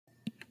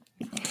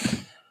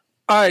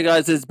All right,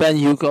 guys, it's Ben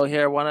Yuko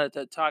here. Wanted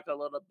to talk a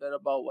little bit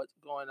about what's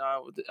going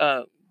on with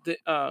the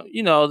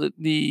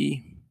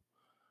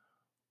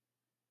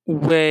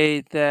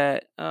way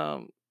that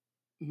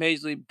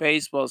Major League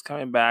Baseball is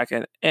coming back,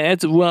 and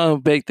it's one of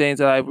the big things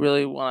that I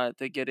really wanted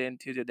to get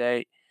into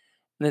today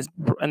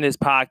in this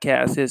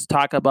podcast is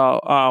talk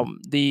about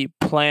the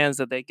plans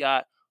that they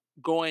got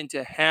going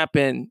to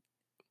happen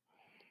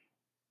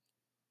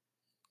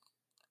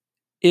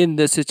in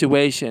the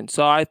situation.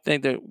 So I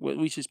think that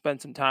we should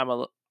spend some time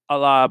a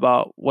lot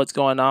about what's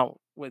going on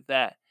with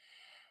that.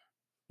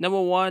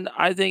 Number one,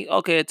 I think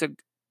okay,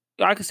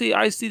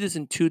 I see this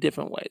in two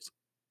different ways.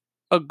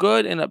 A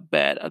good and a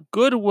bad. A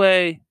good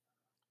way,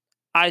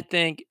 I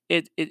think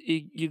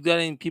you're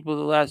letting people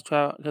the last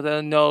try because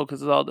I know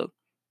because of all the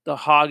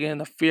hogging,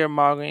 the fear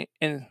mongering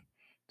and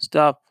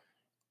stuff.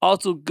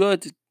 Also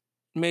good to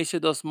make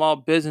sure those small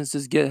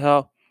businesses get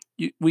help.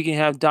 We can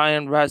have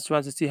dying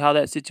restaurants and see how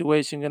that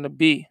situation gonna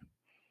be,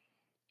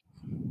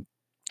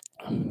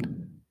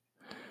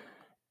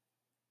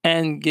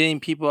 and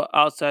getting people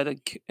outside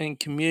and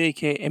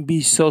communicate and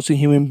be social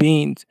human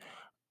beings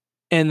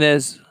in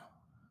this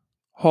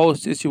whole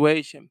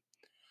situation.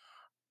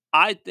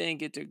 I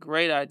think it's a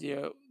great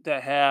idea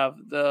to have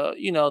the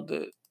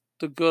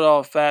good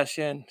old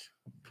fashioned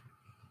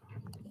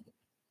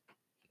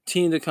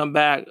team to come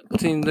back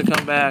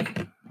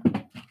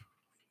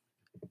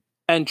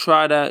and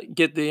try to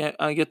get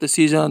the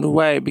season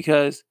underway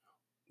because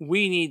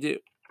we need to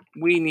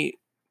we need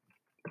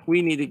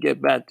we need to get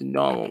back to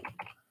normal.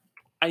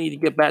 I need to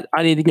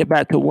get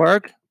back to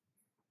work.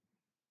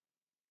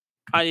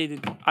 I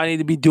need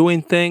to be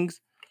doing things.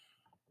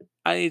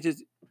 I need to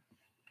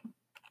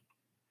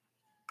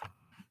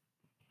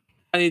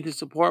I need to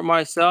support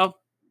myself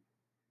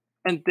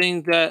and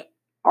things that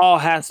all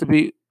has to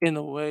be in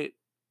the way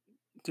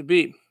to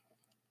be.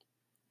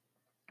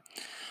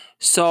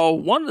 So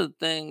one of the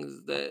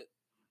things that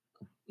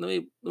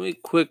let me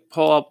quick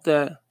pull up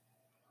the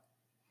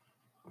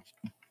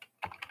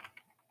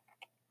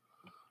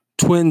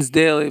Twins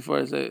Daily for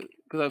a second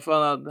because I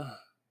found out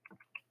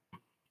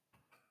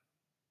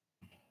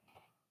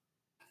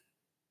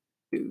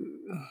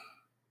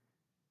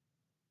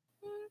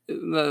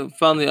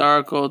found the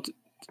article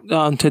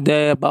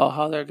today about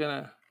how they're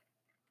gonna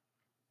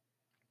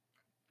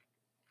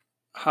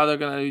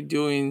be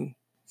doing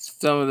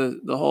some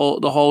of the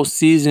whole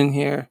season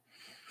here.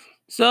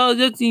 So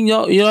just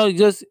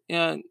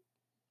I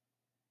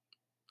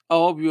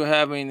hope you're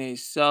having a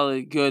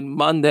solid good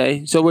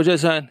Monday. So we're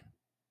just on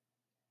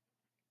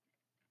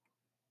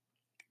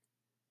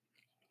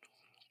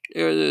here.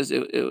 It is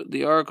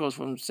the article's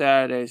from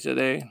Saturday. So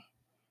they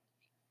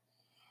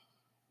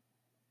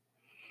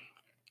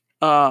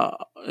uh.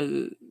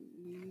 uh,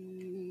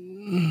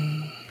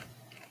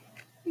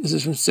 This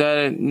is from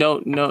Saturday.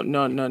 No, no,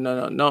 no, no,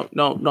 no, no, no,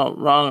 no, no.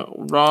 Wrong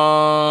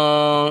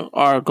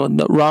article.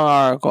 No, wrong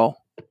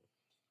article.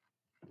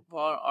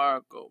 Wrong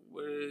article.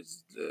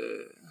 Where's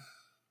the?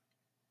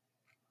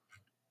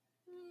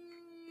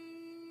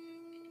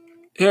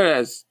 Here it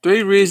is.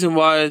 3 reasons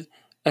why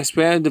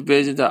expanded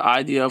divisions are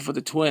ideal for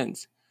the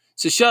Twins.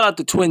 So shout out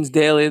to Twins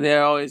Daily.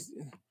 They're always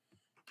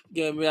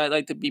giving me. I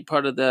like to be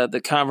part of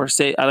the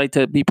conversation. I like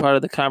to be part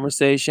of the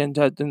conversation.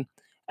 And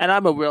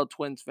I'm a real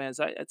Twins fan,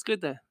 so it's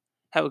good to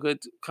have a good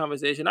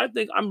conversation. I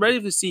think I'm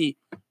ready to see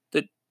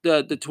the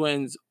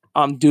Twins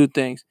do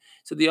things.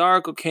 So the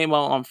article came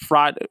out on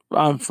Friday.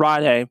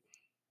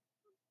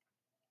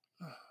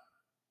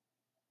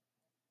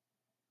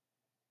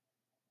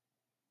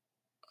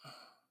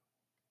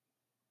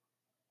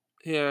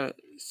 Here,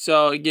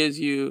 so it gives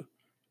you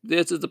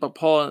this is the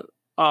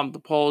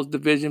polls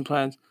division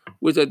plans,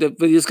 which they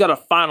just gotta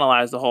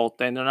finalize the whole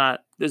thing. They're not.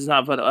 This is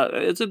not, but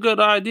it's a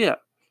good idea.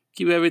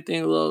 Keep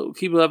everything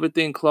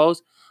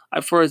close.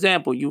 For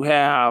example, you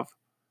got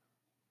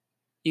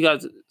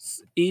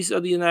east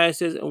of the United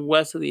States and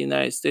west of the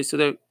United States, so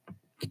they're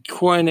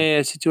coordinating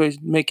a situation,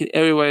 making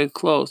everybody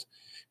close.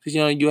 Because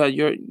you have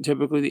your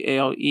typically the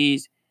AL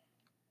East,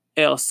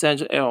 AL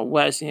Central, AL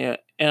West, and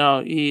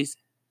NL East,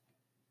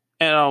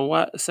 NL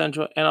West,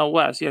 Central, NL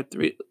West. You have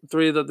three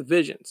of the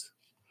divisions.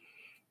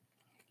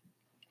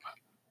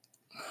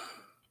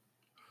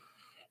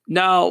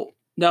 Now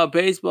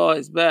baseball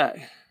is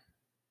back.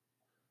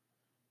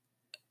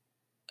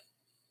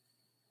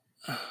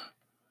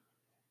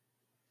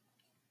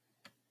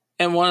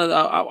 And I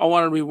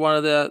want to read one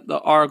of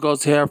the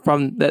articles here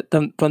from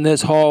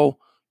this whole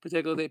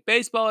particular day.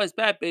 Baseball is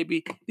back,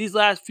 baby. These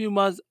last few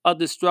months of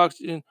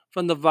destruction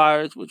from the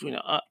virus, which we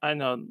know, I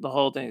know the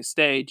whole thing is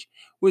staged,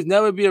 will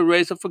never be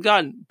erased or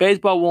forgotten.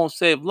 Baseball won't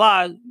save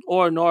lives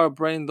or nor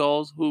bring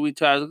those who we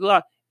try to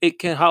alive. It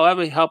can,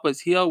 however, help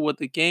us heal with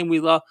the game we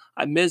love.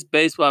 I miss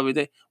baseball every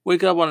day.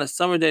 Wake up on a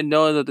summer day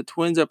knowing that the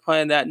Twins are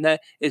playing that night.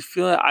 It's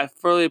feeling I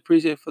thoroughly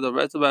appreciate for the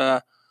rest of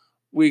our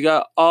we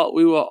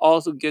will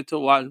also get to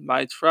watch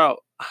Mike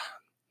Trout.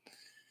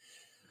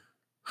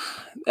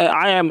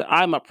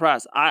 I'm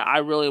impressed. I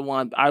really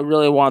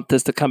want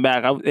this to come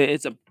back.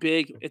 It's a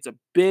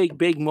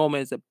big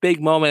moment. It's a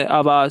big moment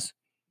of us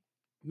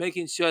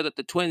making sure that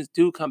the Twins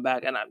do come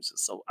back, and I'm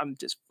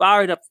just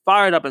fired up,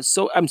 and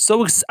I'm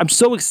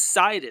so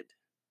excited.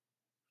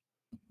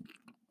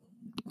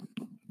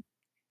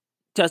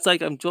 Just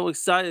like I'm so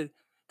excited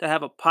to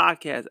have a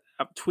podcast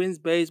of Twins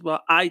baseball,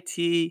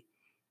 IT,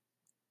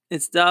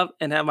 and stuff,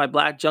 and have my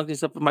black junk and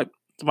stuff,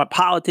 my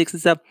politics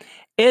and stuff.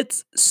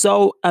 It's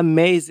so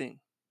amazing.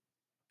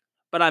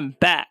 But I'm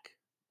back.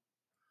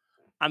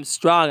 I'm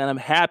strong and I'm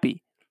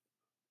happy.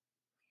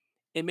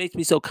 It makes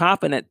me so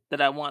confident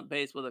that I want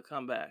baseball to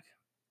come back.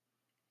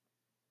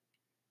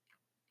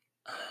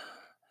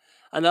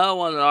 Another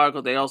one in the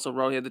article they also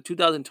wrote here: the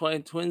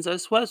 2020 Twins are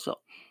special.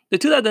 The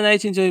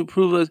 2019 Twins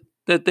prove us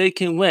that they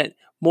can win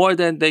more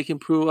than they can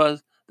prove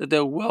us that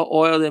they're well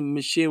oiled and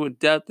machine with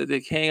depth that they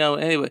can hang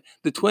out anyway.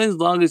 The Twins'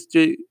 longest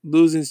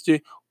losing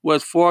streak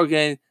was 4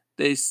 games.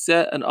 They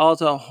set an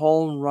all-time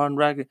home run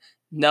record.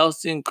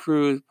 Nelson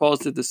Cruz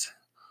posted this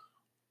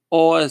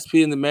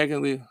OSP in the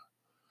American League,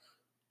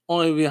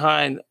 only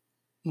behind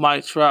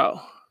Mike Trout.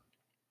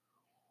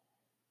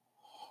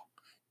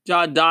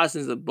 John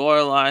Dawson's a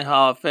borderline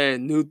Hall of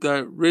Fame. New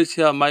third, Rich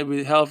Hill might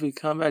be healthy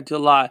come back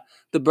July.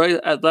 The break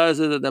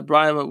athleticism that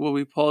Brian will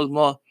be posed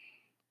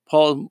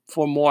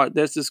for more.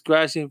 There's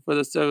discretion for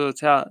the circle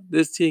talent.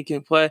 This team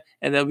can play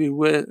and they'll be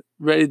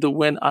ready to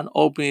win on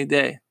opening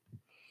day.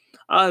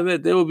 I'll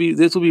admit this will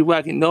be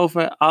wacky. No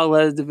friend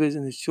outlet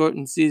division is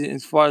shortened season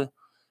as far as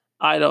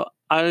I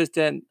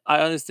understand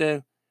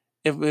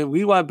if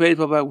we want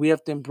baseball back, we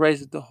have to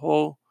embrace it the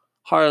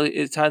wholeheartedly.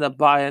 It's time to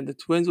buy in. The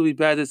Twins will be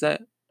back this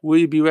night. Will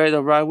you be ready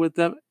to ride with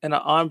them in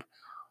an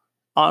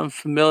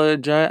unfamiliar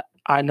journey?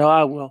 I know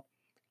I will.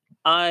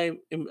 I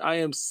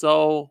am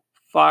so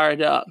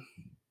fired up.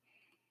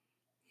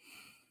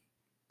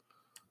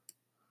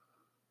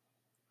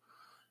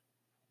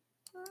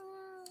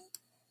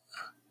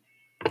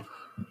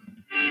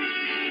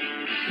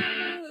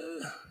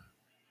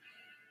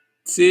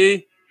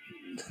 See?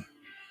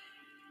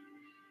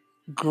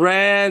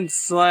 Grand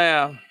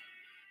Slam.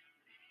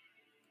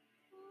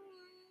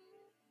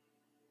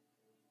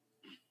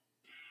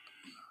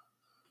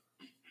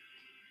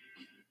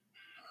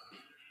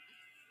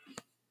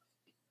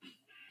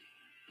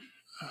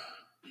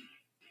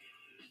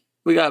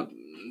 We got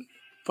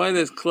playing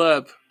this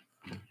clip.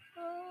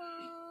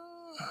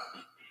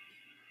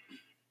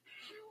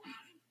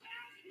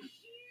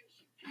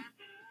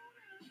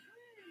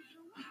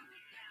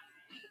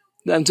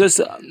 I'm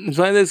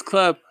playing this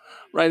clip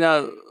right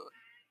now.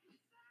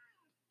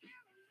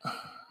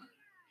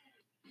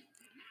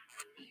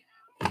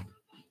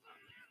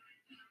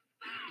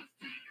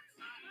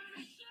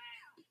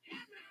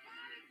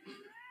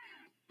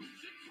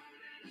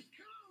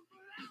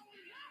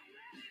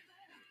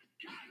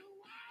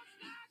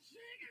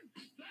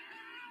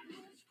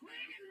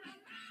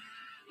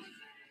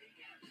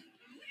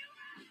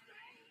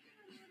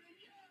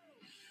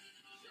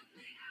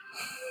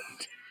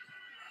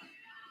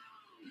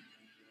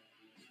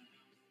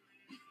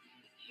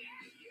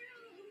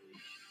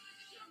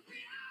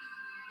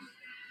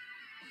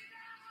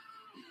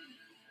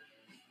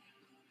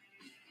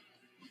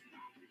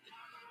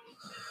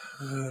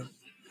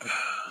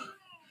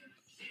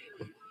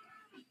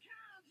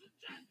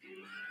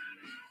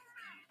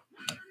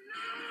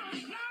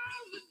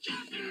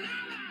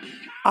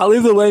 I'll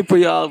leave the link for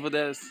y'all for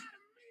this.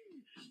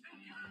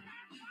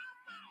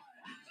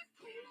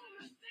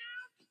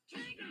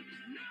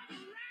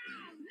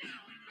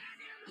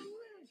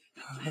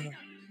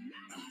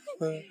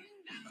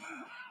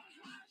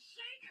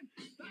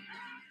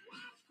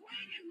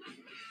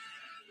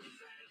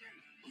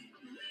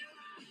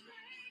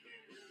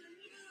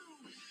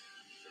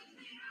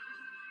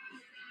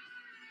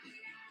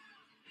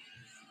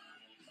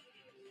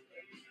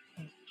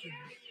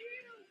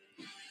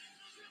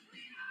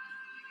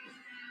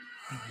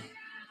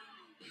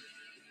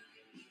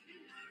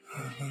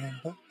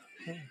 Oh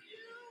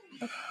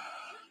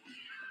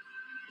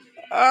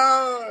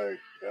my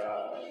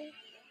God.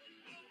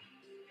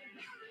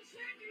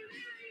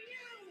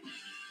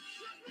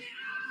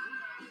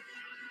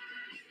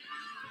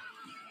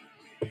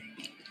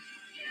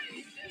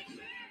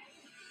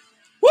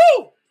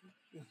 Woo!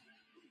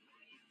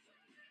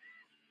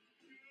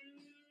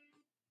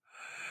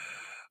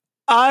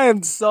 I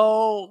am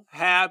so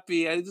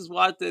happy. I just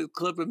watched this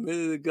clip a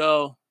minute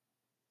ago.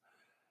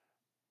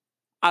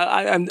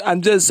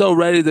 I'm just so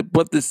ready to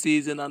put the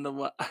season on the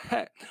what.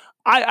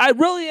 I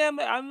really am.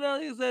 I'm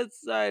really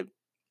excited.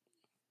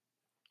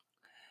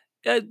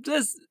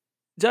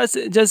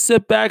 Just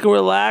sit back and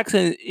relax,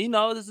 and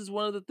this is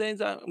one of the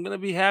things I'm gonna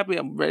be happy.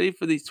 I'm ready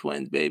for these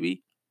Twins,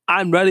 baby.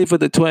 I'm ready for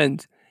the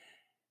Twins.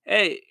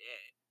 Hey,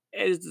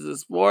 this is a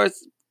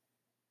sports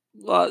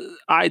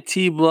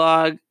IT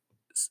blog.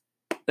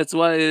 That's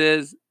what it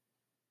is.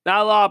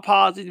 Not a lot of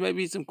politics,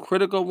 maybe some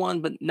critical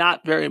ones, but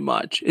not very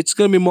much. It's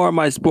gonna be more of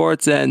my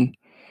sports and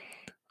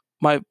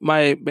my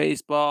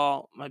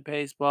baseball, my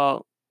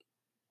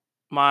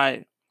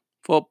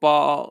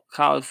football,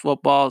 college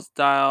football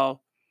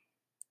style.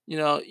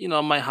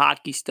 My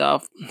hockey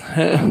stuff.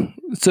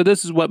 So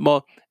this is what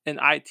and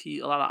IT,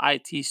 a lot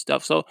of IT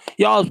stuff. So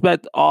y'all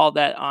expect all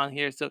that on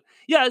here. So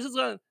yeah, it's just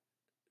gonna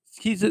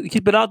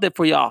keep it out there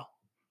for y'all.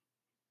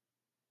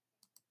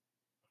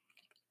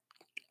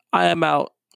 I am out.